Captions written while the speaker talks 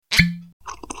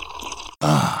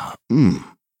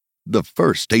The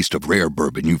first taste of rare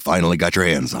bourbon you finally got your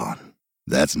hands on.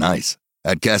 That's nice.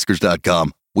 At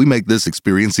Caskers.com, we make this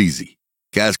experience easy.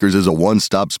 Caskers is a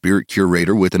one-stop spirit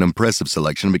curator with an impressive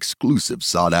selection of exclusive,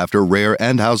 sought-after, rare,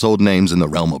 and household names in the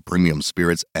realm of premium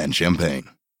spirits and champagne.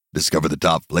 Discover the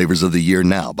top flavors of the year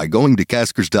now by going to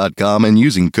Caskers.com and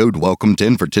using code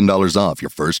WELCOME10 for $10 off your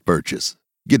first purchase.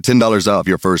 Get $10 off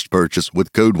your first purchase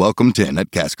with code WELCOME10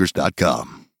 at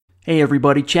Caskers.com. Hey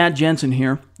everybody, Chad Jensen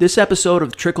here. This episode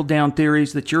of Trickle Down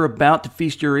Theories that you're about to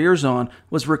feast your ears on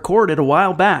was recorded a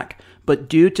while back, but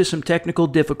due to some technical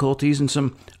difficulties and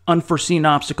some unforeseen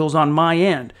obstacles on my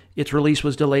end, its release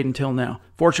was delayed until now.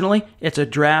 Fortunately, it's a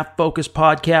draft-focused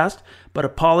podcast, but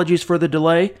apologies for the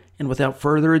delay, and without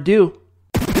further ado...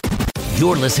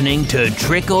 You're listening to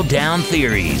Trickle Down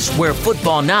Theories, where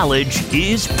football knowledge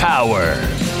is power.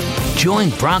 Join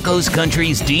Broncos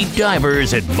Country's deep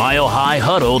divers at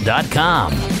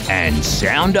milehighhuddle.com and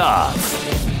sound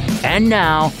off. And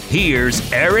now,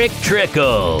 here's Eric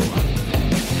Trickle.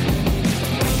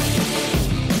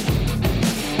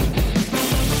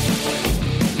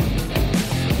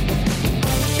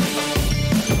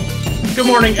 Good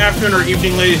morning, afternoon, or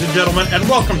evening, ladies and gentlemen, and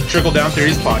welcome to Trickle Down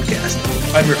Theories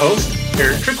podcast. I'm your host,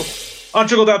 Eric Trickle. On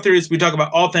Trickle Down Theories, we talk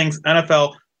about all things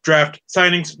NFL, draft,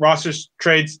 signings, rosters,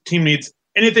 trades, team needs,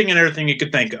 anything and everything you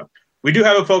could think of. We do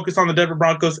have a focus on the Denver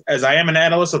Broncos, as I am an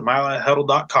analyst of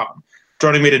milehighhuddle.com.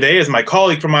 Joining me today is my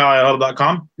colleague from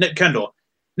milehighhuddle.com, Nick Kendall.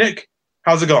 Nick,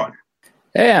 how's it going?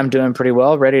 Hey, I'm doing pretty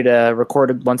well. Ready to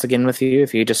record once again with you.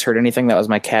 If you just heard anything, that was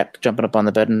my cat jumping up on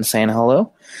the bed and saying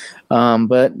hello.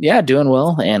 But yeah, doing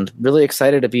well and really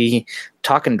excited to be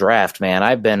talking draft, man.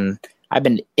 I've been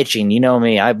itching. You know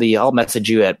me. I'll message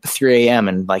you at 3 a.m.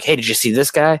 and like, hey, did you see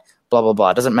this guy? Blah, blah,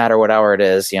 blah. It doesn't matter what hour it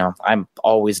is. I'm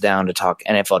always down to talk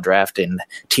NFL draft and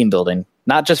team building,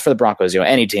 not just for the Broncos,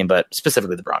 any team, but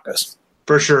specifically the Broncos.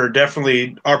 For sure.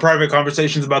 Definitely. Our private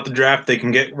conversations about the draft, they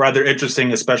can get rather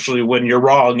interesting, especially when you're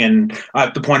wrong and I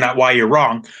have to point out why you're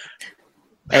wrong.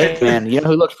 Hey, man, you know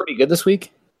who looked pretty good this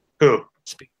week? Who?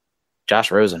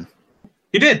 Josh Rosen.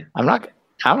 He did. I mean,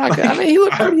 he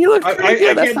looked pretty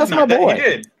good. That's my boy. He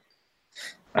did.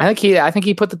 I think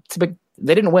he put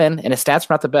they didn't win, and his stats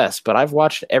were not the best, but I've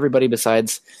watched everybody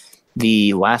besides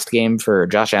the last game for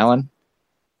Josh Allen,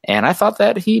 and I thought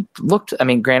that he looked,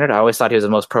 granted, I always thought he was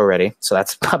the most pro-ready, so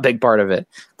that's a big part of it.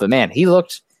 But, man, he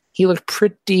looked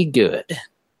pretty good.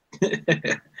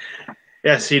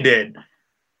 Yes, he did.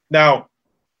 Now,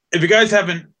 if you guys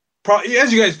haven't,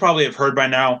 as you guys probably have heard by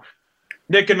now,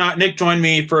 Nick joined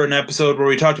me for an episode where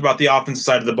we talked about the offensive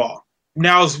side of the ball.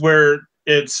 Now's where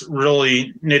it's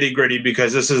really nitty-gritty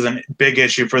because this is a big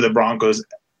issue for the Broncos,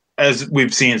 as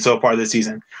we've seen so far this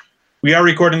season. We are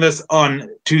recording this on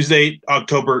Tuesday,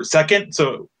 October 2nd,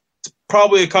 so it's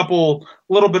probably a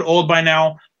little bit old by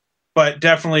now, but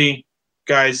definitely,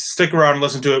 guys, stick around and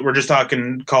listen to it. We're just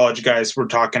talking college, guys. We're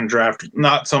talking draft,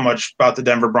 not so much about the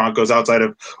Denver Broncos outside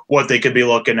of what they could be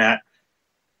looking at.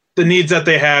 The needs that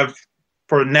they have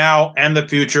for now and the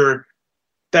future,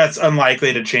 that's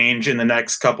unlikely to change in the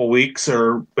next couple weeks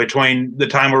or between the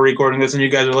time we're recording this and you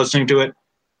guys are listening to it.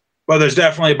 But there's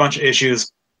definitely a bunch of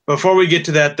issues. Before we get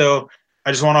to that, though,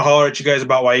 I just want to holler at you guys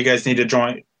about why you guys need to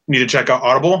check out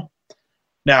Audible.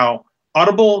 Now,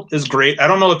 Audible is great. I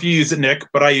don't know if you use it, Nick,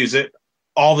 but I use it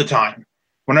all the time.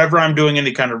 Whenever I'm doing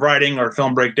any kind of writing or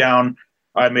film breakdown,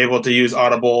 I'm able to use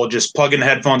Audible, just plug in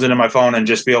headphones into my phone and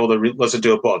just be able to listen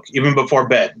to a book. Even before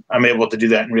bed, I'm able to do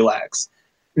that and relax.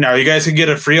 Now, you guys can get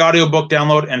a free audiobook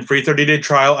download and free 30-day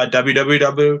trial at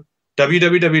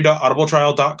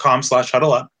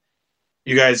www.audibletrial.com/huddleup.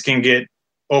 You guys can get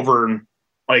over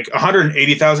like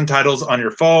 180,000 titles on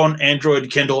your phone,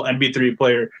 Android, Kindle, MP3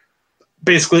 player,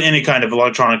 basically any kind of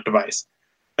electronic device.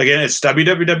 Again, it's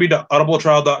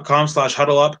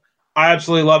www.audibletrial.com/huddleup. I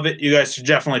absolutely love it. You guys should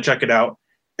definitely check it out.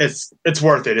 It's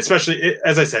worth it, especially,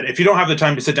 as I said, if you don't have the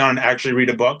time to sit down and actually read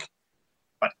a book,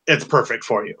 it's perfect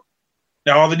for you.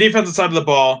 Now, on the defensive side of the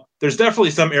ball, there's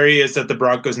definitely some areas that the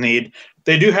Broncos need.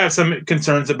 They do have some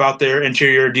concerns about their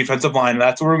interior defensive line.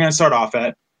 That's where we're going to start off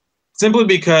at. Simply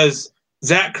because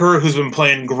Zach Kerr, who's been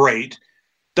playing great,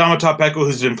 Domata Peko,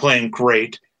 who's been playing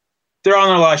great, they're on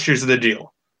their last years of the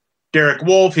deal. Derek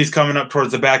Wolfe, he's coming up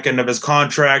towards the back end of his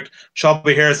contract.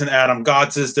 Shelby Harris and Adam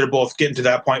Gotsis, they're both getting to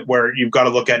that point where you've got to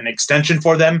look at an extension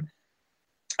for them.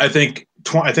 I think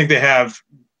they have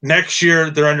next year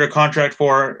they're under contract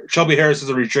for. Shelby Harris is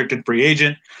a restricted free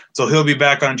agent, so he'll be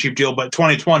back on a cheap deal. But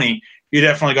 2020, you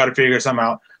definitely got to figure something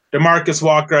out. DeMarcus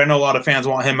Walker, I know a lot of fans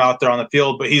want him out there on the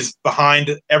field, but he's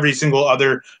behind every single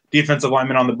other defensive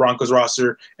lineman on the Broncos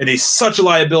roster, and he's such a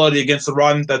liability against the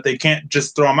run that they can't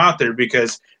just throw him out there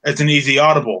because it's an easy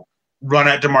audible run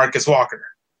at DeMarcus Walker.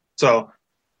 So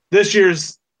this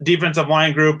year's defensive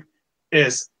line group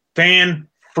is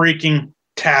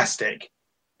fan-freaking-tastic.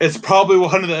 It's probably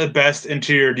one of the best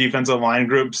interior defensive line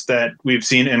groups that we've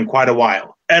seen in quite a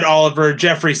while. Ed Oliver,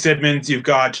 Jeffrey Simmons, you've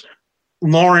got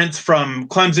Lawrence from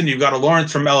Clemson, you've got a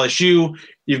Lawrence from LSU,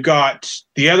 you've got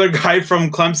the other guy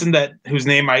from Clemson whose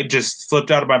name I just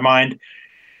slipped out of my mind.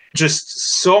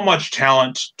 Just so much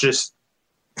talent, just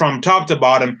from top to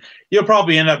bottom. You'll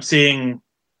probably end up seeing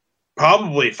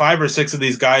probably 5 or 6 of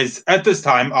these guys at this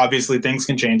time. Obviously, things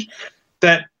can change.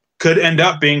 That could end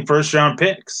up being first-round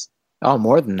picks. Oh,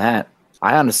 more than that.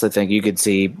 I honestly think you could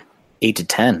see 8 to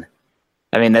 10.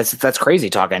 I mean, that's crazy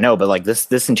talk, I know, but like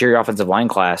this interior offensive line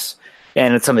class,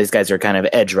 and some of these guys are kind of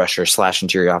edge rushers /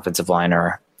 interior offensive line.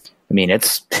 I mean,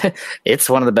 it's it's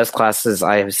one of the best classes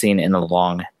I have seen in a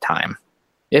long time,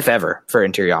 if ever, for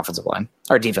interior offensive line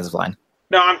or defensive line.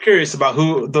 Now, I'm curious about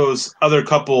who those other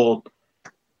couple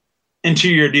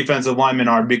interior defensive linemen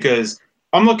are, because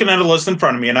I'm looking at a list in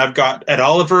front of me, and I've got Ed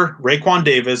Oliver, Raekwon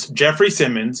Davis, Jeffrey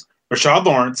Simmons, Rashad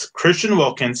Lawrence, Christian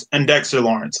Wilkins, and Dexter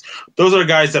Lawrence. Those are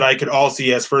guys that I could all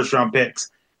see as first-round picks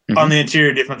on the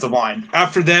interior defensive line.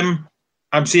 After them,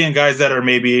 I'm seeing guys that are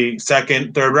maybe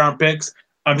second, third-round picks.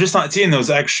 I'm just not seeing those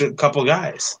extra couple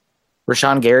guys.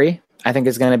 Rashawn Gary, I think,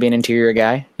 is going to be an interior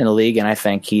guy in the league, and I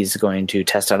think he's going to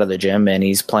test out of the gym, and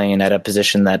he's playing at a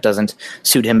position that doesn't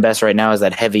suit him best right now, is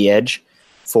that heavy edge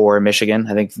for Michigan.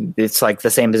 I think it's like the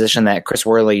same position that Chris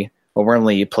Wormley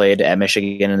played at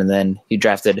Michigan, and then he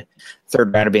drafted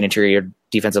third round to be an interior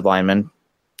defensive lineman.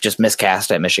 Just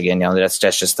miscast at Michigan. You know, that's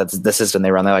the system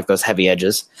they run. They like those heavy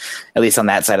edges, at least on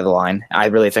that side of the line. I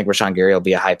really think Rashawn Gary will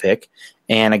be a high pick.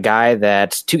 And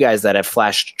two guys that have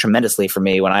flashed tremendously for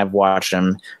me when I've watched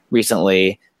them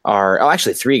recently are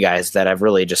actually 3 guys that have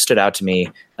really just stood out to me.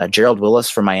 Gerald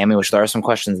Willis from Miami, which there are some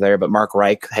questions there, but Mark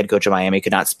Reich, head coach of Miami,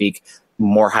 could not speak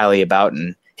more highly about.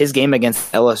 And his game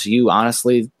against LSU,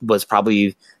 honestly, was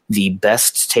probably the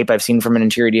best tape I've seen from an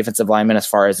interior defensive lineman as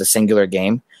far as a singular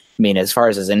game. I mean, as far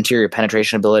as his interior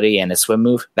penetration ability and his swim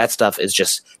move, that stuff is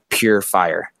just pure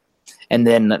fire. And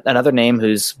then another name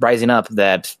who's rising up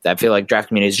that I feel like draft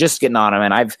community is just getting on him.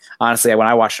 And I've honestly, when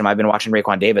I watched him, I've been watching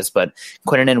Raekwon Davis, but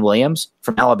Quinnen Williams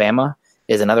from Alabama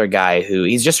is another guy who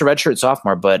he's just a redshirt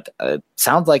sophomore, but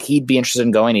sounds like he'd be interested in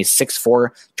going. He's 6'4",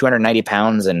 290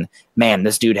 pounds. And man,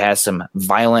 this dude has some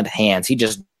violent hands. He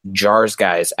just jars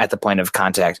guys at the point of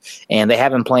contact, and they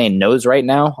have him playing nose right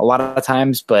now a lot of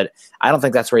times, but I don't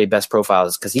think that's where he best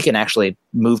profiles, because he can actually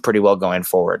move pretty well going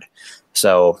forward.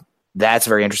 So that's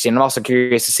very interesting. I'm also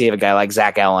curious to see if a guy like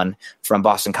Zach Allen from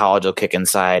Boston College will kick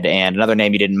inside. And another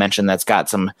name you didn't mention that's got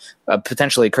some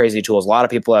potentially crazy tools. A lot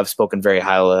of people have spoken very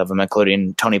highly of him,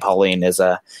 including Tony Pauline, is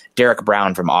Derek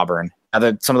Brown from Auburn.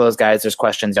 Some of those guys, there's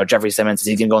questions. Jeffrey Simmons, is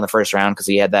he going to go in the first round because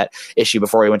he had that issue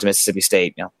before he went to Mississippi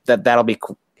State? That'll be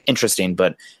interesting,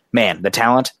 but man, the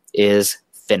talent is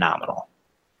phenomenal.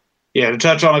 Yeah, to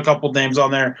touch on a couple names on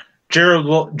there,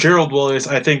 Gerald Willis,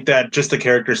 I think that just the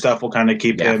character stuff will kind of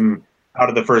keep him out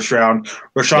of the first round.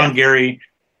 Rashawn Gary,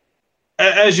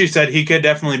 as you said, he could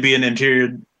definitely be an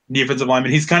interior defensive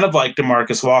lineman. He's kind of like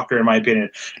DeMarcus Walker, in my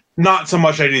opinion. Not so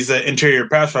much that he's an interior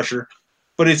pass rusher,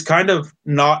 but he's kind of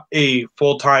not a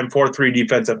full-time 4-3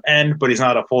 defensive end, but he's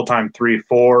not a full-time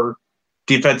 3-4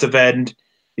 defensive end.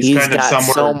 He's kind got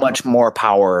so much more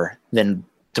power than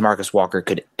DeMarcus Walker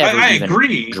could ever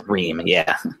dream.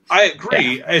 Yeah, I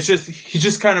agree. Yeah. He's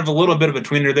just kind of a little bit of a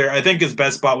tweener there. I think his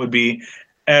best spot would be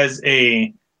as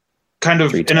a kind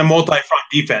of in a multi-front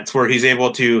defense where he's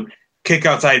able to kick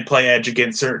outside, play edge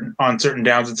against certain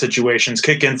downs and situations,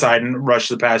 kick inside and rush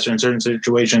the passer in certain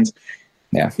situations.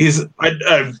 Yeah,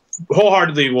 I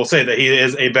wholeheartedly will say that he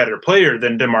is a better player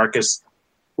than DeMarcus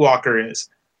Walker is.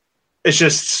 It's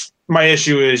just. My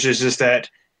issue is just that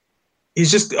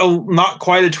he's just not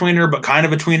quite a tweener, but kind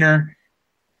of a tweener.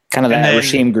 Kind of that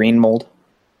Rasheem Green mold.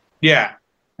 Yeah.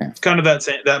 It's kind of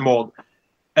that mold.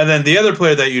 And then the other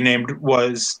player that you named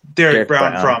was Derek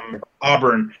Brown from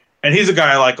Auburn. And he's a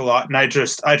guy I like a lot, and I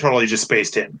totally just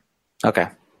spaced him. Okay.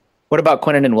 What about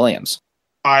Quinnen Williams?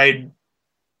 I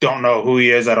don't know who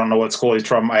he is. I don't know what school he's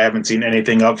from. I haven't seen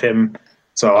anything of him,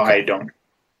 so okay. I don't.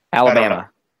 Alabama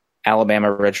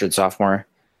redshirt sophomore.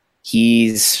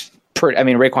 He's pretty. I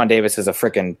mean, Raekwon Davis is a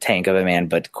freaking tank of a man,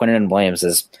 but Quinnen Williams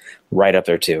is right up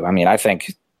there too. I mean, I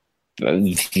think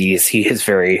he is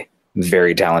very,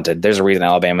 very talented. There's a reason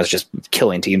Alabama's just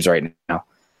killing teams right now.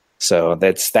 So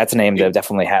that's a name to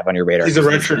definitely have on your radar. He's a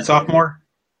redshirt sophomore?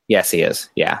 Yes, he is.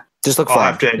 Yeah. Just look for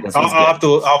I'll him.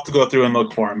 I'll have to go through and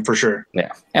look for him for sure.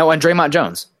 Yeah. And Draymond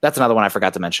Jones. That's another one I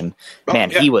forgot to mention.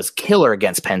 He was killer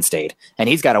against Penn State, and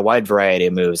he's got a wide variety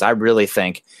of moves. I really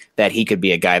think that he could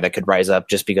be a guy that could rise up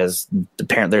just because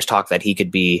apparently there's talk that he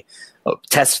could be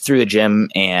tested through the gym,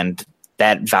 and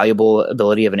that valuable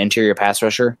ability of an interior pass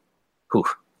rusher.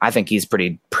 I think he's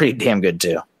pretty damn good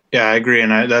too. Yeah, I agree.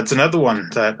 And that's another one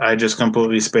that I just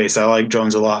completely spaced. I like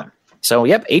Jones a lot. So,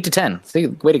 8 to 10.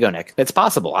 Way to go, Nick. It's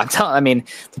possible. There's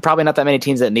probably not that many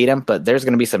teams that need him, but there's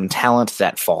going to be some talent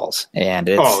that falls. And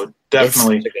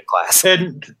definitely. It's a good class.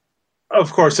 And,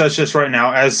 of course, that's just right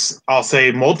now, as I'll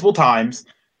say multiple times,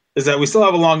 is that we still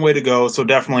have a long way to go, so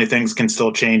definitely things can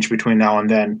still change between now and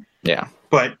then. Yeah.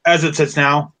 But as it sits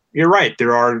now, you're right.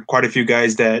 There are quite a few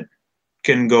guys that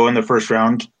can go in the first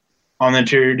round on the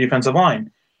interior defensive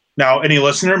line. Now, any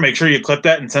listener, make sure you clip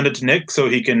that and send it to Nick so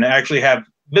he can actually have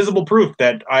visible proof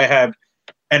that I have,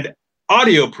 and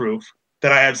audio proof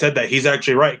that I have said that he's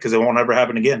actually right, because it won't ever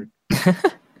happen again.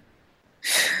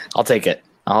 I'll take it.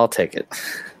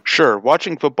 Sure,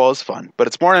 watching football is fun, but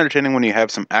it's more entertaining when you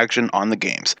have some action on the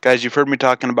games. Guys, you've heard me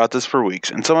talking about this for weeks,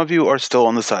 and some of you are still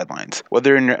on the sidelines. Whether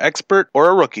you're an expert or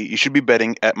a rookie, you should be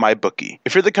betting at MyBookie.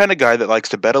 If you're the kind of guy that likes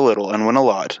to bet a little and win a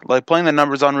lot, like playing the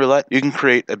numbers on roulette, you can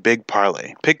create a big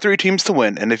parlay. Pick 3 teams to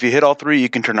win, and if you hit all 3, you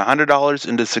can turn $100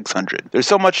 into $600. There's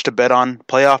so much to bet on: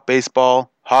 playoff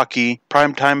baseball, hockey,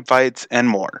 primetime fights, and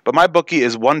more. But MyBookie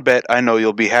is one bet I know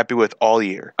you'll be happy with all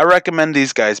year. I recommend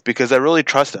these guys because I really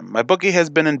trust them. MyBookie has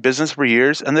been in business for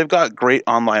years, and they've got great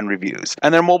online reviews.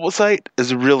 And their mobile site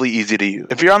is really easy to use.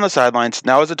 If you're on the sidelines,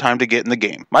 now is the time to get in the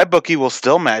game. MyBookie will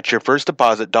still match your first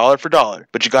deposit dollar for dollar,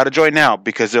 but you gotta join now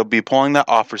because they'll be pulling that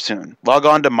offer soon. Log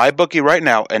on to MyBookie right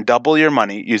now and double your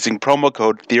money using promo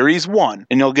code Theories1,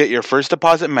 and you'll get your first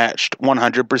deposit matched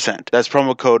 100%. That's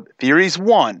promo code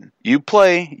Theories1. You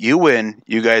play, you win,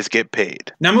 you guys get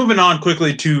paid. Now moving on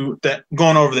quickly to that,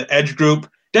 going over the edge group.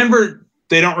 Denver,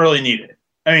 they don't really need it.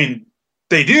 I mean,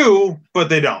 they do, but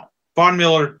they don't. Von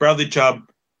Miller, Bradley Chubb,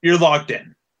 you're locked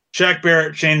in. Shaq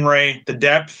Barrett, Shane Ray, the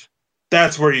depth,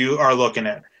 that's where you are looking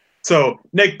at. So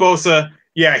Nick Bosa,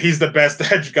 yeah, he's the best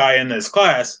edge guy in this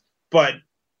class, but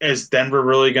is Denver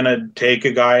really going to take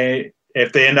a guy?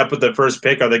 If they end up with the first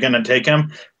pick, are they going to take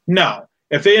him? No.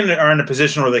 If they are in a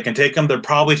position where they can take him, they're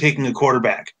probably taking a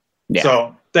quarterback. Yeah.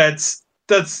 So that's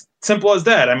simple as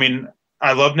that. I mean,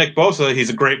 I love Nick Bosa. He's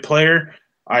a great player.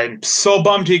 I'm so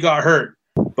bummed he got hurt,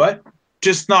 but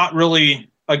just not really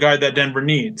a guy that Denver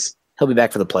needs. He'll be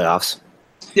back for the playoffs.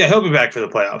 Yeah, he'll be back for the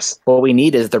playoffs. What we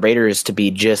need is the Raiders to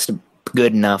be just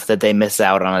good enough that they miss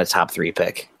out on a top 3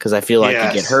 pick. Because I feel like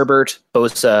you get Herbert,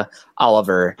 Bosa,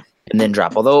 Oliver, and then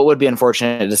drop. Although it would be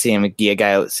unfortunate to see a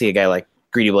guy like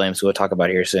Greedy Williams, who we'll talk about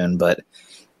here soon, but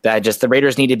the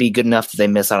Raiders need to be good enough that they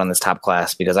miss out on this top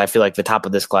class, because I feel like the top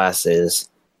of this class is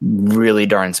really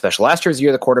darn special. Last year's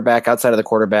year, the quarterback, outside of the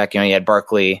quarterback, you had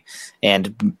Barkley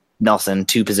and Nelson,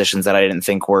 2 positions that I didn't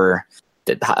think were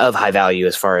of high value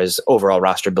as far as overall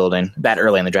roster building, that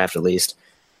early in the draft at least.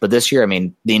 But this year, I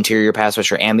mean, the interior pass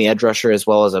rusher and the edge rusher, as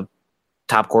well as a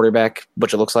top quarterback,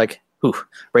 which it looks like,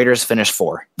 Raiders finish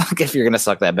 4. If you're going to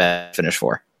suck that bad, finish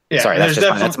 4. Yeah, sorry,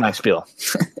 that's my spiel.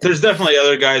 There's definitely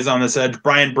other guys on this edge: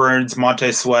 Brian Burns,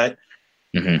 Montez Sweat,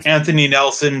 Anthony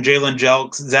Nelson, Jalen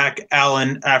Jelks, Zach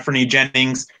Allen, Anthony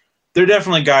Jennings. They're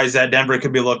definitely guys that Denver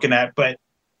could be looking at. But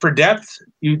for depth,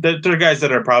 they're guys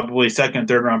that are probably second,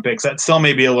 third round picks. That still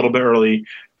may be a little bit early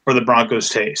for the Broncos'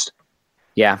 taste.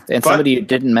 Yeah, and somebody you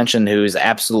didn't mention who's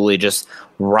absolutely just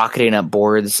rocketing up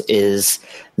boards is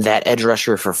that edge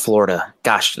rusher for Florida.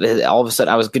 Gosh, all of a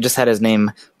sudden, just had his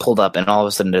name pulled up, and all of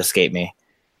a sudden it escaped me.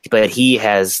 But I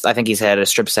think he's had a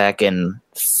strip sack in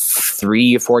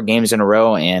 3 or 4 games in a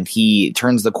row, and he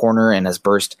turns the corner and has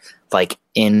burst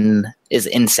is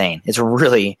insane. It's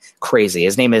really crazy.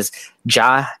 His name is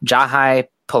Jahai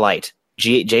Polite,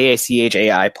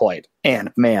 Jachai Polite,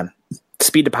 and man,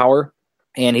 speed to power.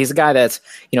 And he's a guy that's,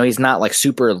 he's not like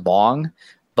super long,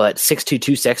 but 6'2",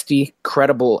 260,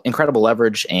 incredible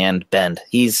leverage and bend.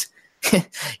 He's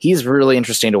really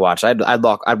interesting to watch. I'd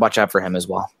watch out for him as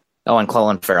well. Oh, and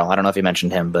Clelin Ferrell. I don't know if you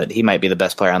mentioned him, but he might be the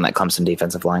best player on that Clemson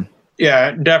defensive line.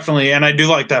 Yeah, definitely. And I do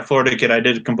like that Florida kid. I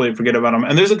did completely forget about him.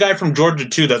 And there's a guy from Georgia,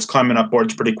 too, that's climbing up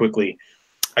boards pretty quickly.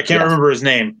 I can't remember his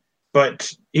name,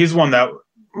 but he's one that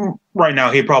right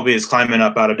now he probably is climbing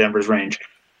up out of Denver's range.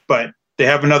 But they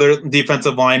have another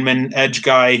defensive lineman, edge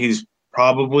guy. He's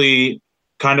probably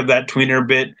kind of that tweener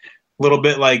bit, a little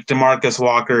bit like DeMarcus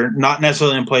Walker, not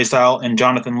necessarily in play style, and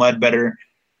Jonathan Ledbetter.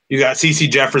 You got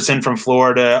CeCe Jefferson from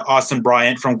Florida, Austin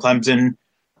Bryant from Clemson.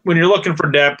 when you're looking for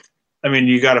depth, I mean,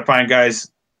 you got to find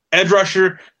guys. Edge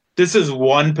rusher, this is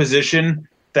one position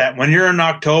that when you're in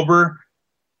October,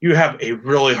 you have a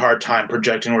really hard time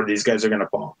projecting where these guys are going to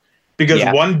fall. Because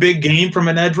one big game from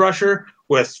an edge rusher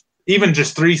with even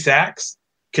just 3 sacks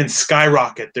can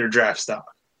skyrocket their draft stock.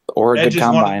 Or a good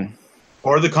combine.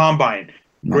 Or the combine.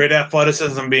 Great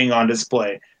athleticism being on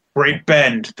display. Great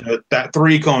bend, that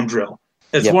 3-cone drill.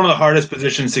 It's one of the hardest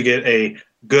positions to get a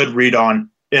good read on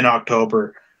in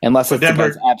October. Unless it's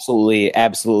Denver,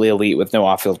 absolutely elite with no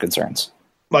off-field concerns.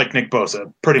 Like Nick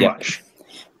Bosa, pretty much.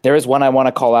 There is one I want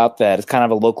to call out that is kind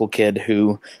of a local kid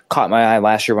who caught my eye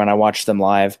last year when I watched them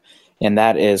live, and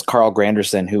that is Carl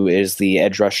Granderson, who is the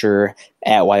edge rusher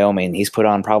at Wyoming. He's put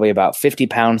on probably about 50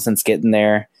 pounds since getting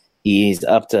there. He's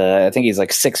up to, I think he's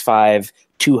like 6'5",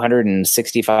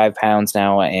 265 pounds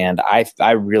now, and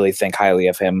I really think highly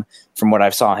of him from what I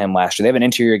saw him last year. They have an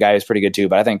interior guy who's pretty good too,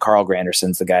 but I think Carl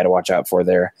Granderson's the guy to watch out for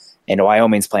there. And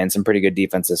Wyoming's playing some pretty good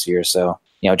defense this year. So,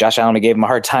 Josh Allen gave him a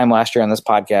hard time last year on this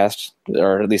podcast,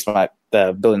 or at least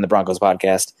the Building the Broncos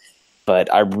podcast.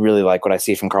 But I really like what I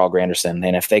see from Carl Granderson.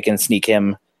 And if they can sneak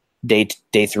him day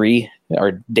 3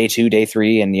 or day 2, day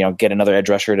 3, and get another edge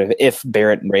rusher if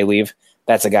Barrett and Ray leave,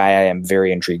 that's a guy I am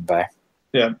very intrigued by.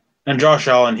 Yeah. And Josh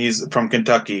Allen, he's from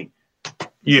Kentucky.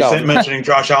 Mentioning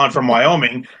Josh Allen from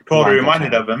Wyoming totally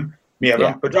reminded of him.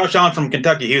 But Josh Allen from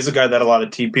Kentucky, he was a guy that a lot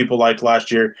of people liked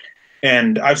last year.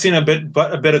 And I've seen a bit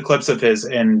of clips of his,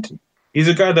 and he's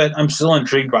a guy that I'm still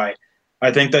intrigued by.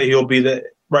 I think that he'll be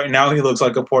right now he looks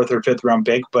like a 4th or 5th round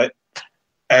pick, but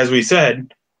as we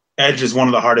said, edge is one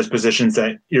of the hardest positions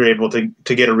that you're able to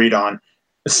get a read on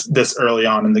this early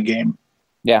on in the game.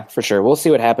 Yeah, for sure. We'll see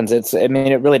what happens. It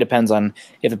really depends on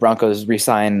if the Broncos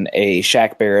re-sign a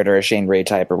Shaq Barrett or a Shane Ray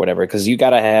type or whatever, because you got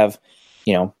to have,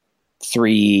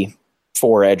 3-4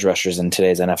 edge rushers in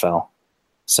today's NFL.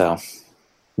 So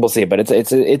we'll see. But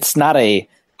it's not a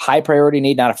high priority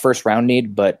need, not a first round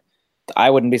need, but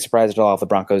I wouldn't be surprised at all if the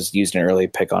Broncos used an early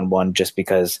pick on one just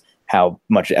because how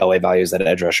much LA values that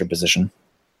edge rusher position.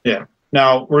 Yeah.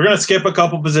 Now we're going to skip a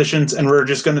couple positions and we're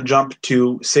just going to jump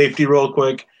to safety real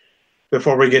quick.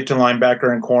 Before we get to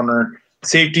linebacker and corner.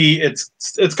 Safety, it's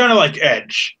kind of like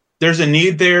edge. There's a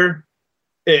need there.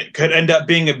 It could end up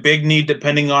being a big need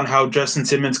depending on how Justin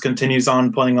Simmons continues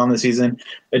on playing on the season.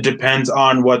 It depends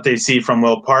on what they see from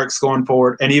Will Parks going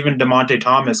forward and even DeMonte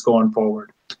Thomas going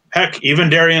forward. Heck, even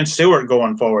Darian Stewart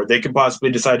going forward. They could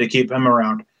possibly decide to keep him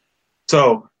around.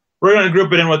 So we're going to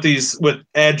group it in with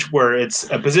edge where it's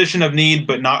a position of need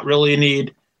but not really a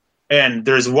need. And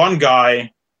there's one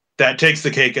guy that takes the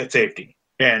cake at safety.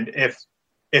 And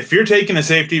if you're taking a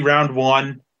safety round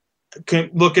 1,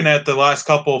 looking at the last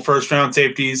couple first round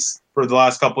safeties for the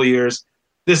last couple of years,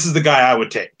 this is the guy I would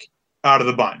take out of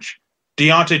the bunch.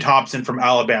 Deontay Thompson from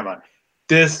Alabama.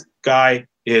 This guy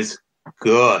is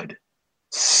good.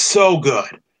 So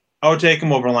good. I would take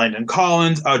him over Landon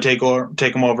Collins. I would take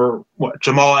him over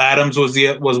Jamal Adams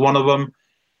was one of them.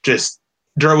 Just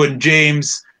Derwin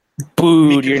James.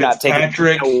 Boo, you're not taking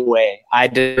no way. I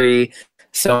agree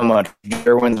so much.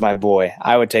 Derwin's my boy.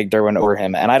 I would take Derwin over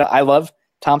him. And I love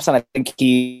Thompson. I think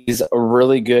he's a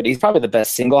really good – he's probably the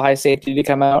best single high safety to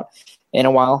come out in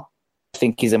a while. I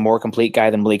think he's a more complete guy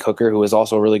than Malik Hooker, who is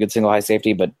also a really good single high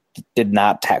safety but did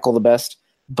not tackle the best.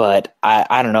 But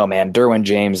I don't know, man. Derwin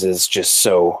James is just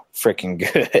so freaking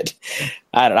good.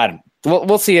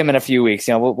 We'll see him in a few weeks.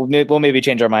 We'll maybe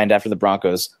change our mind after the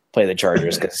Broncos play the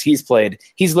Chargers because he's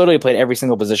literally played every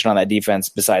single position on that defense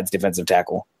besides defensive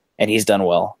tackle, and he's done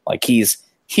well. Like he's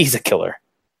a killer.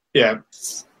 Yeah.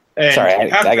 And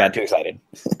sorry, I got too excited.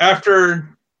 After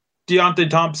Deontay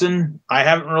Thompson, I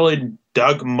haven't really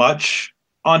dug much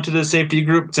onto the safety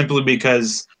group simply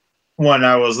because when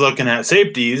I was looking at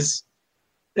safeties,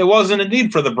 it wasn't a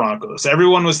need for the Broncos.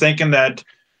 Everyone was thinking that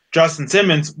Justin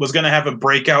Simmons was going to have a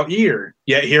breakout year,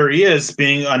 yet here he is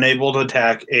being unable to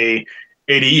attack a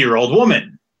 80-year-old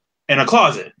woman in a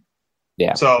closet.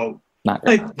 Yeah. So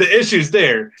the issue's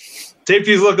there.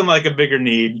 Safety's looking like a bigger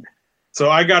need.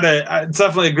 So it's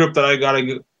definitely a group that I got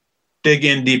to dig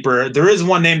in deeper. There is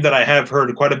one name that I have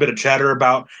heard quite a bit of chatter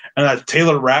about, and that's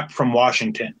Taylor Rapp from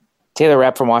Washington. Taylor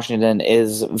Rapp from Washington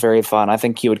is very fun. I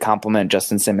think he would complement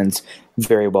Justin Simmons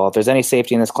very well. If there's any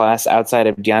safety in this class outside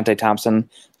of Deontay Thompson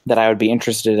that I would be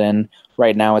interested in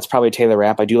right now, it's probably Taylor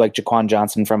Rapp. I do like Jaquan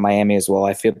Johnson from Miami as well.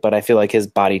 I feel like his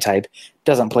body type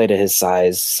doesn't play to his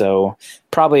size. So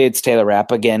probably it's Taylor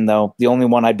Rapp. Again, though, the only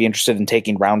one I'd be interested in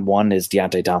taking round 1 is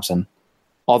Deontay Thompson.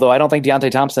 Although I don't think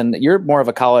Deontay Thompson, you're more of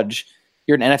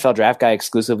you're an NFL draft guy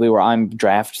exclusively where I'm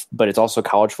draft, but it's also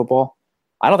college football.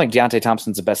 I don't think Deontay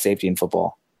Thompson's the best safety in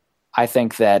football. I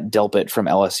think that Delpit from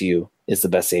LSU is the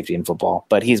best safety in football.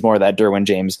 But he's more that Derwin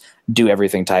James do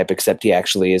everything type, except he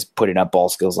actually is putting up ball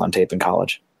skills on tape in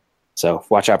college. So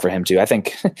watch out for him too. I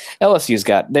think LSU's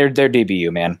got their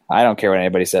DBU, man. I don't care what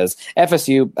anybody says.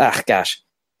 FSU,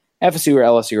 FSU or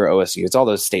LSU or OSU. It's all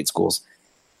those state schools.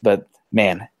 But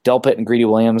man, Delpit and Greedy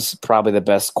Williams, probably the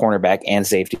best cornerback and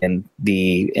safety in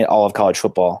all of college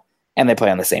football, and they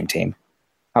play on the same team.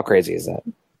 How crazy is that?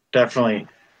 Definitely.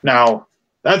 Now,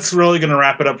 that's really going to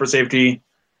wrap it up for safety.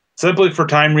 Simply for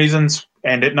time reasons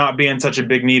and it not being such a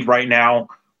big need right now,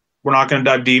 we're not going to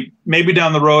dive deep. Maybe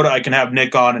down the road I can have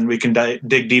Nick on and we can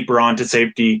dig deeper onto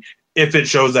safety if it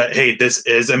shows that, hey, this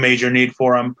is a major need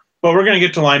for him. But we're going to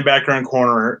get to linebacker and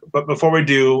corner. But before we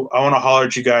do, I want to holler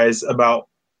at you guys about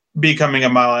becoming a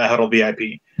Mile High Huddle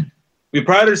VIP. We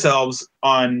pride ourselves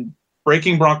on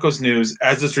breaking Broncos news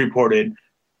as it's reported,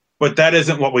 but that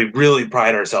isn't what we really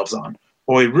pride ourselves on.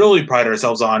 What we really pride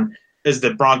ourselves on is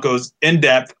the Broncos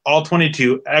in-depth, all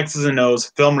 22 X's and O's,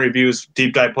 film reviews,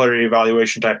 deep dive player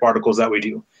evaluation type articles that we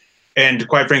do. And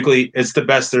quite frankly, it's the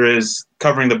best there is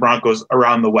covering the Broncos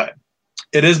around the web.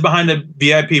 It is behind a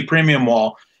VIP premium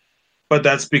wall, but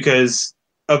that's because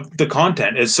of the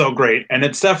content is so great, and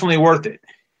it's definitely worth it.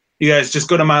 You guys just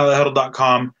go to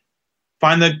milehighhuddle.com,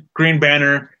 find the green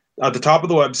banner at the top of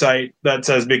the website that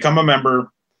says become a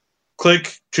member,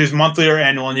 click, choose monthly or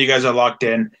annual, and you guys are locked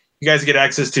in. You guys get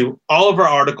access to all of our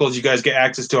articles. You guys get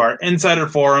access to our insider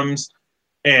forums.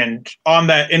 And on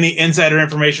that, any insider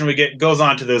information we get goes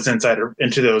on to those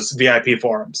into those VIP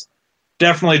forums.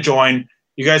 Definitely join.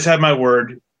 You guys have my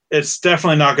word. It's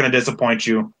definitely not going to disappoint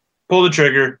you. Pull the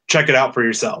trigger. Check it out for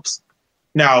yourselves.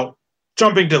 Now,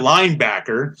 jumping to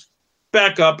linebacker,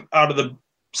 back up out of the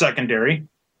secondary.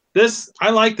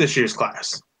 I like this year's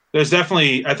class. There's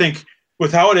definitely, I think,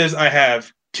 with how it is, I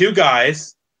have two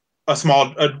guys, it's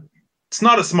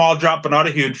not a small drop, but not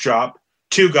a huge drop.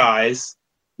 Two guys,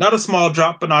 not a small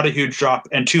drop, but not a huge drop,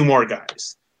 and two more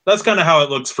guys. That's kind of how it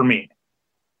looks for me.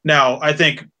 Now, I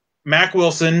think Mac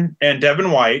Wilson and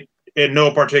Devin White, in no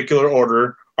particular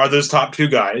order, are those top two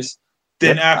guys.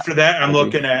 Then after that, I'm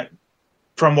looking at,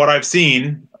 from what I've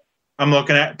seen, I'm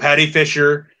looking at Patty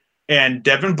Fisher and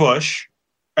Devin Bush.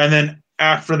 And then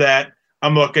after that,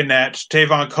 I'm looking at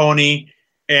Tavon Coney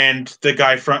and a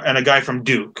guy from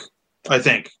Duke, I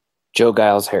think. Joe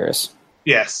Giles Harris.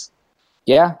 Yes.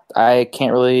 Yeah, I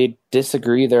can't really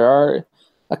disagree. There are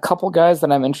a couple guys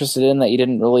that I'm interested in that you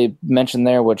didn't really mention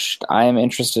there, which I am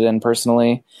interested in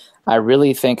personally. I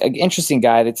really think an interesting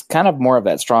guy that's kind of more of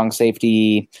that strong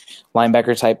safety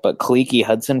linebacker type, but Kaliki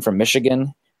Hudson from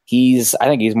Michigan. I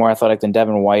think he's more athletic than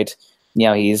Devin White. You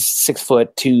know, he's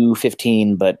 6'2",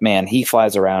 215, but man, he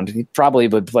flies around. He probably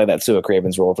would play that Sua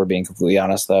Cravens role, for being completely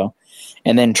honest, though.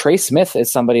 And then Trey Smith is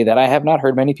somebody that I have not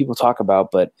heard many people talk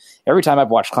about, but every time I've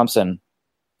watched Clemson,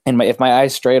 and if my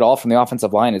eyes stray at all from the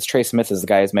offensive line, it's Trey Smith is the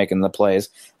guy who's making the plays.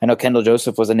 I know Kendall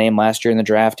Joseph was a name last year in the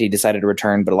draft. He decided to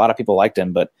return, but a lot of people liked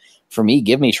him. But for me,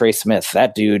 give me Trey Smith.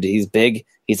 That dude, he's big,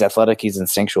 he's athletic, he's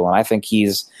instinctual, and I think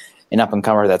he's an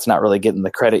up-and-comer that's not really getting the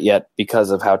credit yet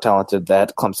because of how talented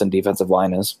that Clemson defensive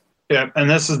line is. Yeah, and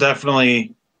this is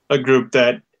definitely a group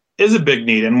that is a big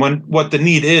need. And what the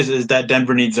need is that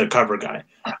Denver needs a cover guy.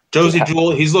 Josie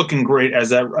Jewell, he's looking great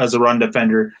as a run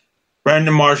defender.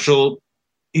 Brandon Marshall,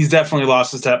 he's definitely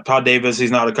lost his step. Todd Davis,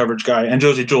 he's not a coverage guy. And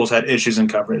Josie Jewell's had issues in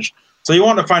coverage. So you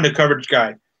want to find a coverage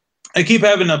guy. I keep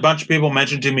having a bunch of people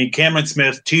mention to me Cameron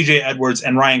Smith, TJ Edwards,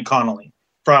 and Ryan Connolly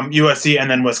from USC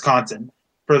and then Wisconsin.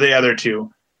 For the other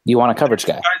two. You want a coverage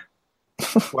guy.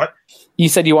 What? You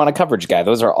said you want a coverage guy.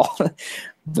 Those are all.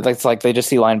 It's like they just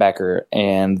see linebacker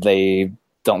and they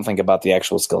don't think about the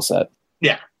actual skill set.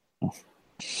 Yeah.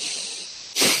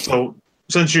 So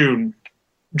since you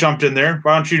jumped in there,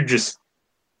 why don't you just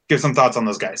give some thoughts on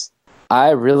those guys? I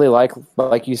really like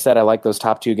you said, I like those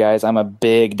top two guys. I'm a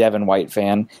big Devin White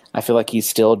fan. I feel like he's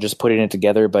still just putting it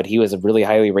together, but he was a really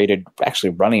highly rated, actually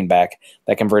running back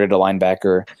that converted to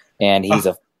linebacker. And he's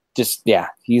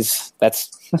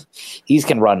he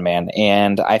can run, man.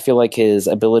 And I feel like his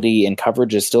ability in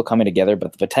coverage is still coming together,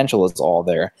 but the potential is all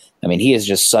there. I mean, he is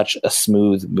just such a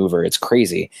smooth mover. It's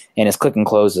crazy. And his click and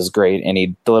close is great. And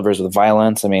he delivers with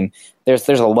violence. I mean, there's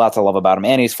a lot to love about him.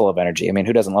 And he's full of energy. I mean,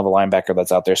 who doesn't love a linebacker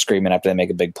that's out there screaming after they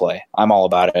make a big play? I'm all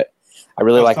about it. I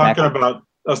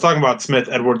was talking about Smith,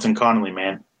 Edwards, and Connolly,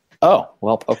 man. Oh,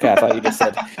 well, okay. I thought you just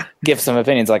said give some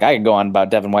opinions. Like, I could go on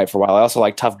about Devin White for a while. I also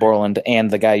like Tuff Borland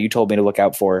and the guy you told me to look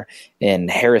out for in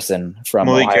Harrison from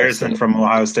Malik Ohio Harrison State. From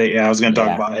Ohio State. Yeah, I was going to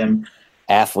talk about him.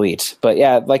 Athlete. But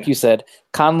yeah, like you said,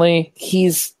 Conley,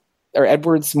 he's or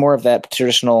Edwards more of that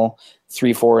traditional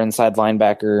 3-4 inside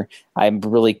linebacker. I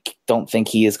really don't think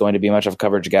he is going to be much of a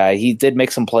coverage guy. He did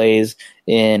make some plays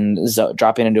in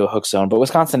dropping into a hook zone, but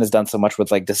Wisconsin has done so much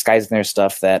with like disguising their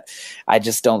stuff that I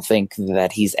just don't think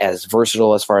that he's as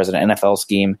versatile as far as an NFL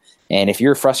scheme. And if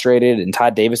you're frustrated in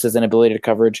Todd Davis's inability to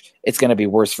coverage, it's going to be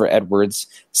worse for Edwards.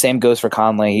 Same goes for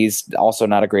Conley. He's also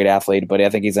not a great athlete, but I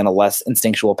think he's in a less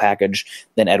instinctual package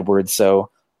than Edwards. So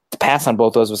to pass on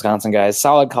both those Wisconsin guys,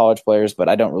 solid college players, but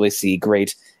I don't really see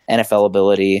great NFL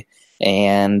ability.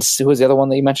 And who was the other one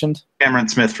that you mentioned? Cameron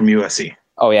Smith from USC.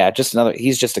 Oh yeah,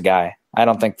 he's just a guy.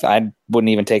 I wouldn't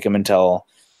even take him until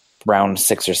round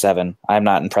 6 or 7. I'm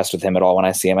not impressed with him at all when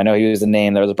I see him. I know he was a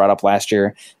name that was brought up last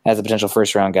year as a potential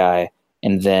first round guy,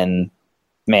 and then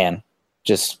man,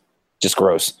 just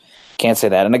gross. Can't say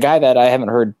that. And a guy that I haven't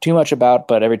heard too much about,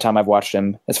 but every time I've watched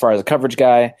him as far as a coverage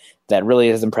guy that really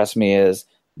has impressed me is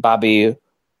Bobby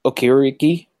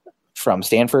Okereke from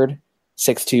Stanford.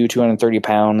 6'2", 230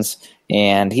 pounds,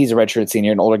 and he's a redshirt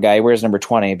senior, an older guy. He wears number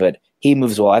 20, but he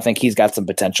moves well. I think he's got some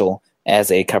potential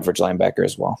as a coverage linebacker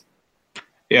as well.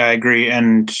 Yeah, I agree.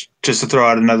 And just to throw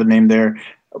out another name there,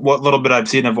 what little bit I've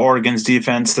seen of Oregon's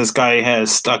defense, this guy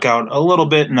has stuck out a little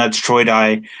bit, and that's Troy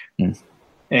Dye.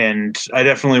 And I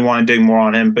definitely want to dig more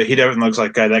on him, but he definitely looks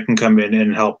like a guy that can come in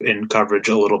and help in coverage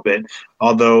a little bit,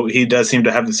 although he does seem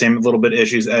to have the same little bit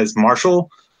issues as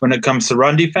Marshall when it comes to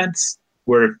run defense,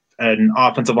 where an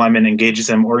offensive lineman engages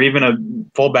him or even a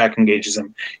fullback engages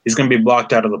him, he's going to be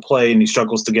blocked out of the play and he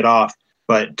struggles to get off,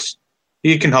 but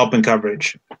he can help in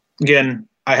coverage. Again,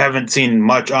 I haven't seen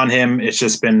much on him. It's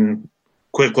just been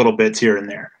quick little bits here and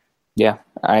there. Yeah,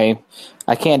 I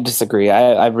can't disagree.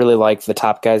 I really like the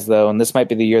top guys, though, and this might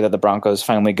be the year that the Broncos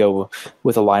finally go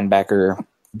with a linebacker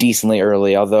decently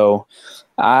early, although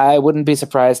I wouldn't be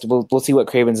surprised. We'll see what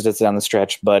Cravens does down the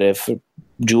stretch, but if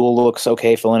Jewell looks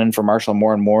okay filling in for Marshall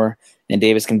more and more, and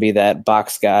Davis can be that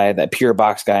box guy, that pure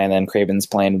box guy, and then Craven's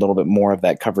playing a little bit more of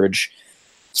that coverage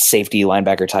safety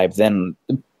linebacker type, then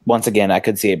once again, I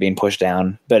could see it being pushed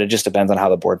down, but it just depends on how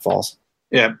the board falls.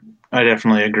 Yeah, I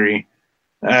definitely agree.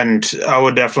 And I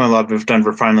would definitely love if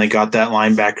Denver finally got that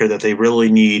linebacker that they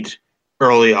really need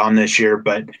early on this year.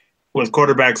 But with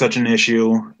quarterback such an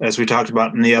issue, as we talked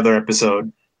about in the other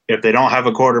episode, if they don't have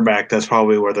a quarterback, that's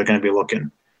probably where they're going to be looking.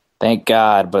 Thank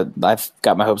God, but I've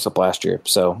got my hopes up last year,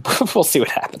 so we'll see what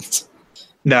happens.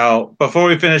 Now, before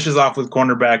we finish this off with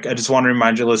cornerback, I just want to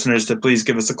remind your listeners to please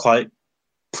give us a click.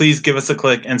 Please give us a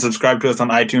click and subscribe to us on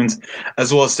iTunes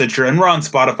as well as Stitcher, and we're on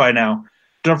Spotify now.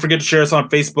 Don't forget to share us on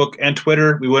Facebook and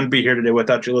Twitter. We wouldn't be here today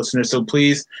without your listeners, so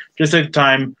please just take the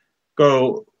time,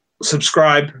 go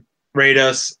subscribe, rate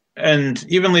us, and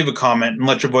even leave a comment and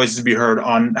let your voices be heard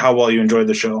on how well you enjoy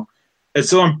the show. It's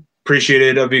so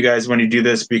appreciated of you guys when you do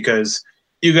this because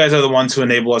you guys are the ones who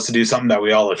enable us to do something that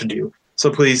we all love to do.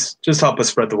 So please just help us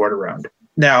spread the word around.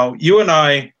 Now, you and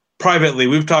I, privately,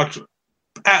 we've talked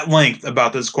at length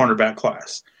about this cornerback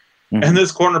class. Mm-hmm. And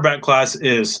this cornerback class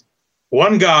is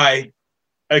one guy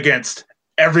against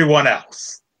everyone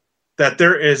else. That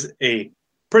there is a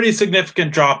pretty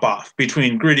significant drop-off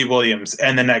between Greedy Williams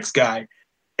and the next guy.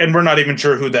 And we're not even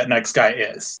sure who that next guy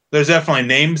is. There's definitely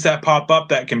names that pop up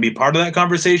that can be part of that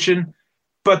conversation,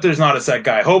 but there's not a set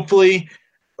guy. Hopefully,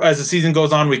 as the season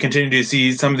goes on, we continue to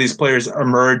see some of these players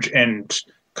emerge and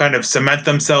kind of cement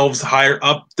themselves higher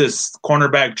up this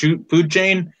cornerback food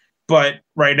chain. But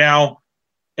right now,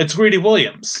 it's Greedy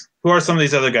Williams. Who are some of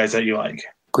these other guys that you like?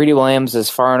 Greedy Williams is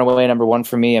far and away number one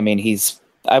for me. I mean,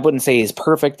 I wouldn't say he's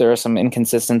perfect. There are some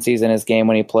inconsistencies in his game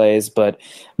when he plays, but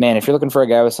man, if you're looking for a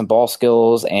guy with some ball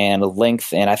skills and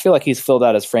length, and I feel like he's filled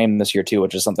out his frame this year too,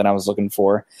 which is something I was looking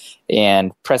for,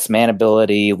 and press man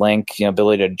ability, length,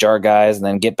 ability to jar guys and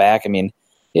then get back. I mean,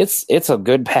 it's a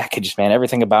good package, man.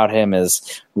 Everything about him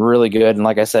is really good. And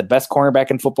like I said, best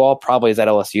cornerback in football probably is at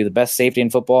LSU. The best safety in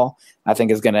football, I think,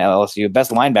 is going to LSU.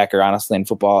 Best linebacker, honestly, in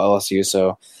football, LSU.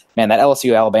 So, man, that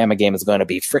LSU-Alabama game is going to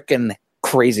be freaking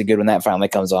crazy good when that finally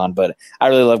comes on. But I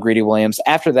really love Greedy Williams.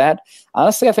 After that,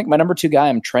 honestly, I think my number 2 guy,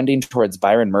 I'm trending towards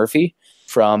Byron Murphy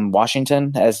from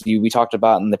Washington, as we talked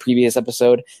about in the previous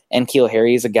episode. And N'Keal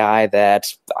Harry is a guy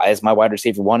that is my wide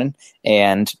receiver 1,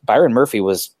 and Byron Murphy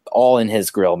was all in his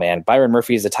grill, man. Byron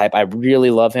Murphy is a type I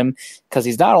really love him because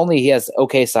he has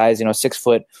okay size, 6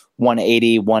 foot,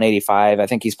 180, 185. I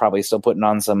think he's probably still putting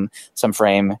on some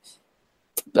frame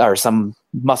or some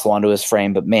muscle onto his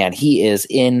frame, but man, he is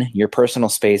in your personal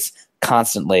space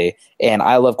constantly. And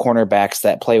I love cornerbacks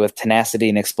that play with tenacity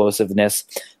and explosiveness,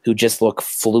 who just look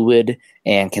fluid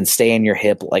and can stay in your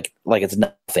hip like it's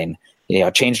nothing.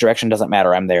 Change direction doesn't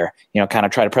matter, I'm there. Kind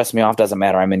of try to press me off, doesn't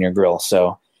matter, I'm in your grill.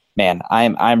 So man,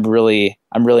 I'm really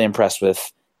impressed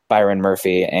with Byron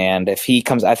Murphy. And if he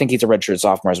comes, I think he's a redshirt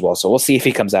sophomore as well. So we'll see if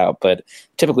he comes out, but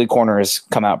typically corners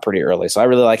come out pretty early. So I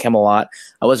really like him a lot.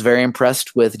 I was very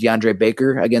impressed with DeAndre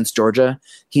Baker against Georgia.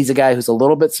 He's a guy who's a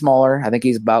little bit smaller. I think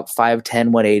he's about 5'10",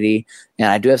 180. And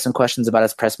I do have some questions about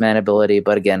his press man ability,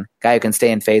 but again, guy who can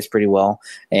stay in phase pretty well.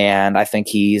 And I think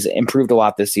he's improved a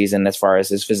lot this season as far as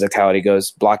his physicality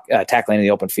goes, tackling in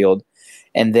the open field.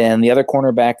 And then the other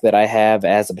cornerback that I have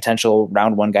as a potential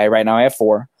round one guy right now, I have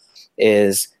 4,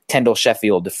 is Kendall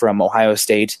Sheffield from Ohio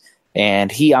State.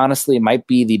 And he honestly might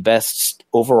be the best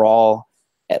overall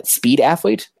speed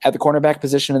athlete at the cornerback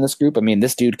position in this group. I mean,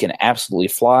 this dude can absolutely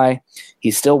fly.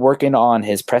 He's still working on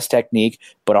his press technique,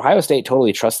 but Ohio State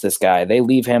totally trusts this guy. They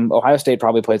leave him. Ohio State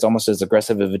probably plays almost as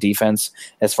aggressive of a defense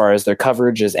as far as their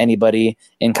coverage as anybody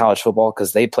in college football,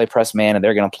 because they play press man and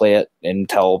they're going to play it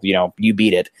until, you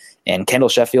beat it. And Kendall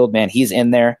Sheffield, man, he's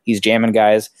in there. He's jamming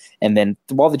guys. And then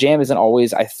while the jam isn't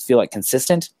always, I feel like,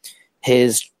 consistent,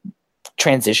 his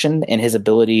transition and his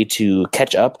ability to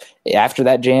catch up after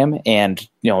that jam and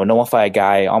nullify a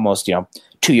guy almost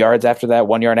 2 yards after that,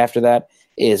 1 yard after that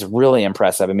is really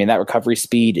impressive. I mean, that recovery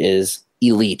speed is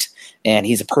elite, and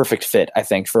he's a perfect fit, I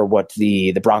think, for what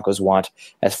the Broncos want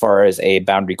as far as a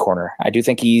boundary corner. I do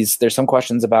think there's some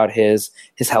questions about his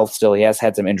health still. He has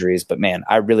had some injuries, but man,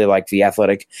 I really like the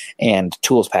athletic and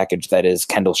tools package that is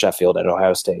Kendall Sheffield at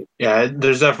Ohio State. Yeah,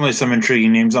 there's definitely some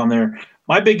intriguing names on there.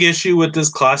 My big issue with this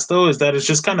class, though, is that it's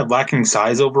just kind of lacking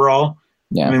size overall.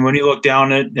 Yeah. I mean, when you look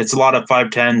down it's a lot of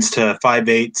 5'10s to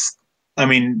 5'8s. I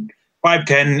mean,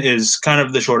 5'10 is kind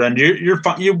of the short end.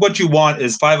 What you want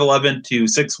is 5'11 to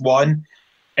 6'1,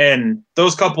 and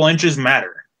those couple inches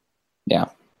matter. Yeah.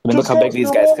 I mean, look how big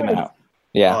these guys come out.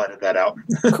 Yeah. I'll edit that out.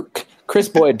 Chris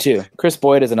Boyd, too. Chris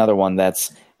Boyd is another one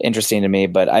that's interesting to me,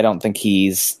 but I don't think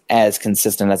he's as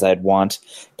consistent as I'd want.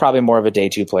 Probably more of a day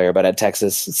 2 player, but at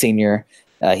Texas senior,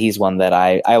 he's one that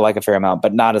I like a fair amount,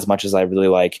 but not as much as I really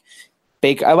like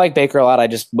Baker. I like Baker a lot. I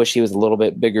just wish he was a little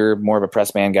bit bigger, more of a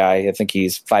press man guy. I think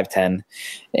he's 5'10".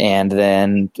 And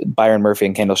then Byron Murphy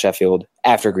and Kendall Sheffield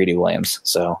after Greedy Williams.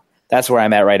 So that's where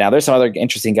I'm at right now. There's some other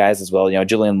interesting guys as well.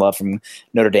 Julian Love from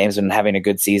Notre Dame's been having a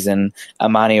good season.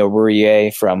 Amani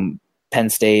Oruye from Penn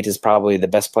State is probably the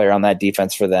best player on that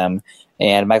defense for them.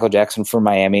 And Michael Jackson from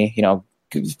Miami,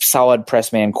 solid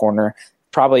press man corner.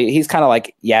 Probably he's kind of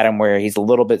like Yadam, where he's a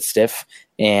little bit stiff.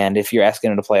 And if you're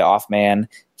asking him to play off man,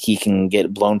 he can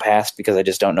get blown past, because I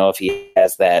just don't know if he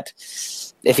has that.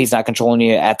 If he's not controlling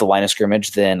you at the line of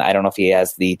scrimmage, then I don't know if he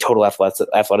has the total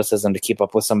athleticism to keep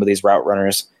up with some of these route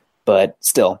runners. But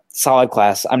still, solid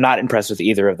class. I'm not impressed with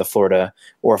either of the Florida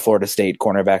or Florida State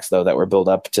cornerbacks, though, that were built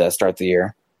up to start the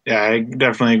year. Yeah, I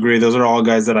definitely agree. Those are all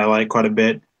guys that I like quite a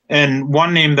bit. And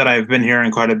one name that I've been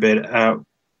hearing quite a bit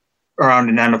around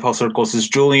in NFL circles is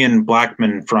Julian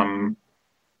Blackmon from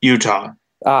Utah.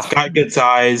 He's got good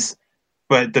size,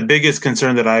 but the biggest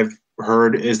concern that I've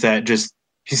heard is that he's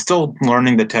still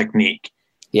learning the technique.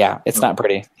 Yeah, it's not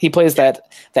pretty. He plays that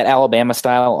Alabama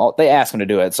style. They ask him to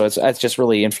do it, so it's just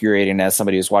really infuriating as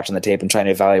somebody who's watching the tape and trying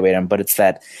to evaluate him. But it's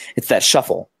that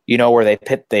shuffle, where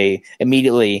they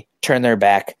immediately turn their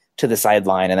back to the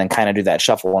sideline and then kind of do that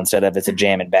shuffle instead of it's a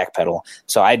jam and backpedal.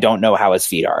 So I don't know how his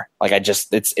feet are. Like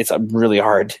it's really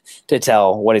hard to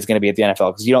tell what he's going to be at the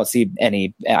NFL, because you don't see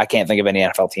any. I can't think of any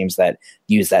NFL teams that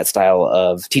use that style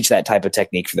of teach that type of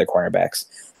technique for their cornerbacks.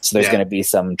 So there's going to be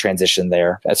some transition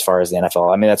there as far as the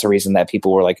NFL. I mean, that's a reason that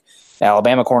people were like,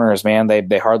 Alabama corners, man,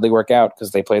 they hardly work out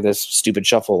because they play this stupid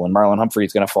shuffle and Marlon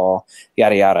Humphrey's going to fall,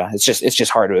 yada, yada. It's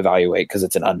just hard to evaluate because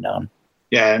it's an unknown.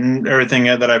 Yeah, and everything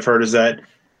that I've heard is that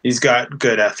he's got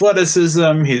good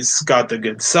athleticism, he's got the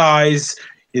good size,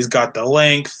 he's got the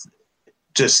length.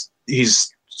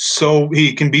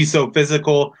 He can be so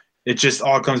physical. It just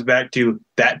all comes back to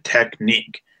that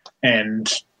technique.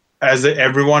 And as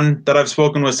everyone that I've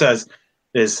spoken with says,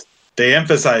 is they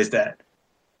emphasize that.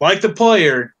 Like the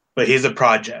player, but he's a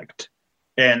project.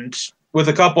 And with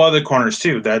a couple other corners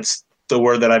too, that's the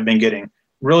word that I've been getting.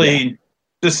 Really,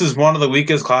 This is one of the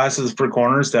weakest classes for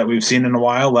corners that we've seen in a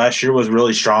while. Last year was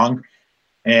really strong,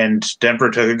 and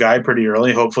Denver took a guy pretty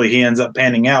early. Hopefully he ends up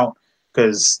panning out,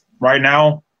 because right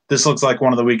now this looks like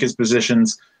one of the weakest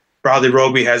positions. Bradley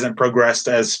Roby hasn't progressed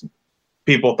as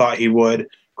people thought he would.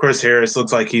 Chris Harris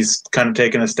looks like he's kind of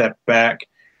taken a step back.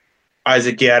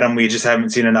 Isaac Yadam, we just haven't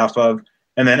seen enough of.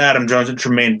 And then Adam Jones and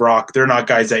Tremaine Brock, they're not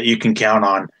guys that you can count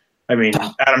on. I mean,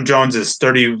 Adam Jones is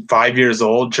 35 years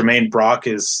old. Tremaine Brock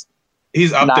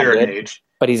he's up not there good, in age.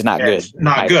 But he's not good.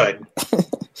 Not good.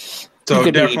 So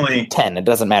definitely 10. It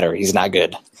doesn't matter. He's not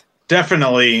good.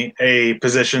 Definitely a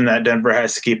position that Denver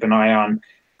has to keep an eye on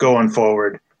going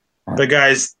forward. But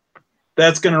guys,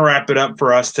 that's going to wrap it up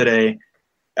for us today.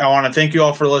 I want to thank you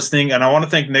all for listening, and I want to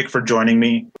thank Nick for joining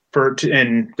me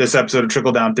in this episode of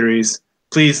Trickle Down Theories.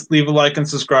 Please leave a like and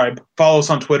subscribe. Follow us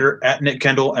on Twitter at Nick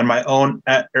Kendall and my own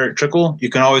at Eric Trickle. You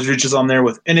can always reach us on there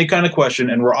with any kind of question,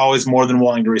 and we're always more than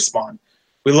willing to respond.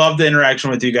 We love the interaction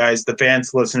with you guys, the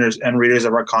fans, listeners, and readers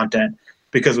of our content,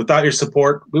 because without your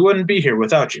support, we wouldn't be here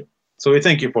without you. So we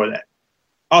thank you for that.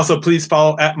 Also, please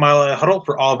follow at Mile High Huddle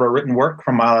for all of our written work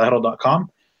from milehighhuddle.com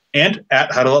and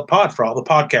at Huddle Up Pod for all the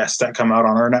podcasts that come out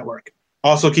on our network.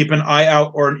 Also, keep an eye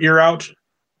out or an ear out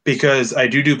because I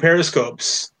do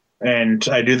Periscopes, and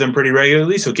I do them pretty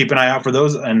regularly, so keep an eye out for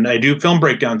those, and I do film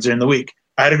breakdowns during the week.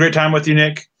 I had a great time with you,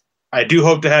 Nick. I do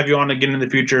hope to have you on again in the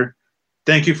future.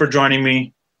 Thank you for joining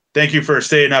me. Thank you for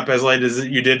staying up as late as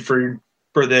you did for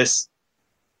this.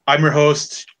 I'm your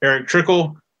host, Eric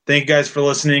Trickle. Thank you guys for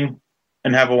listening,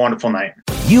 and have a wonderful night.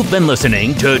 You've been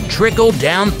listening to Trickle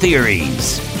Down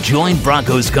Theories. Join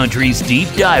Broncos Country's deep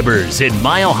divers at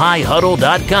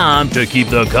milehighhuddle.com to keep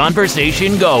the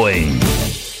conversation going.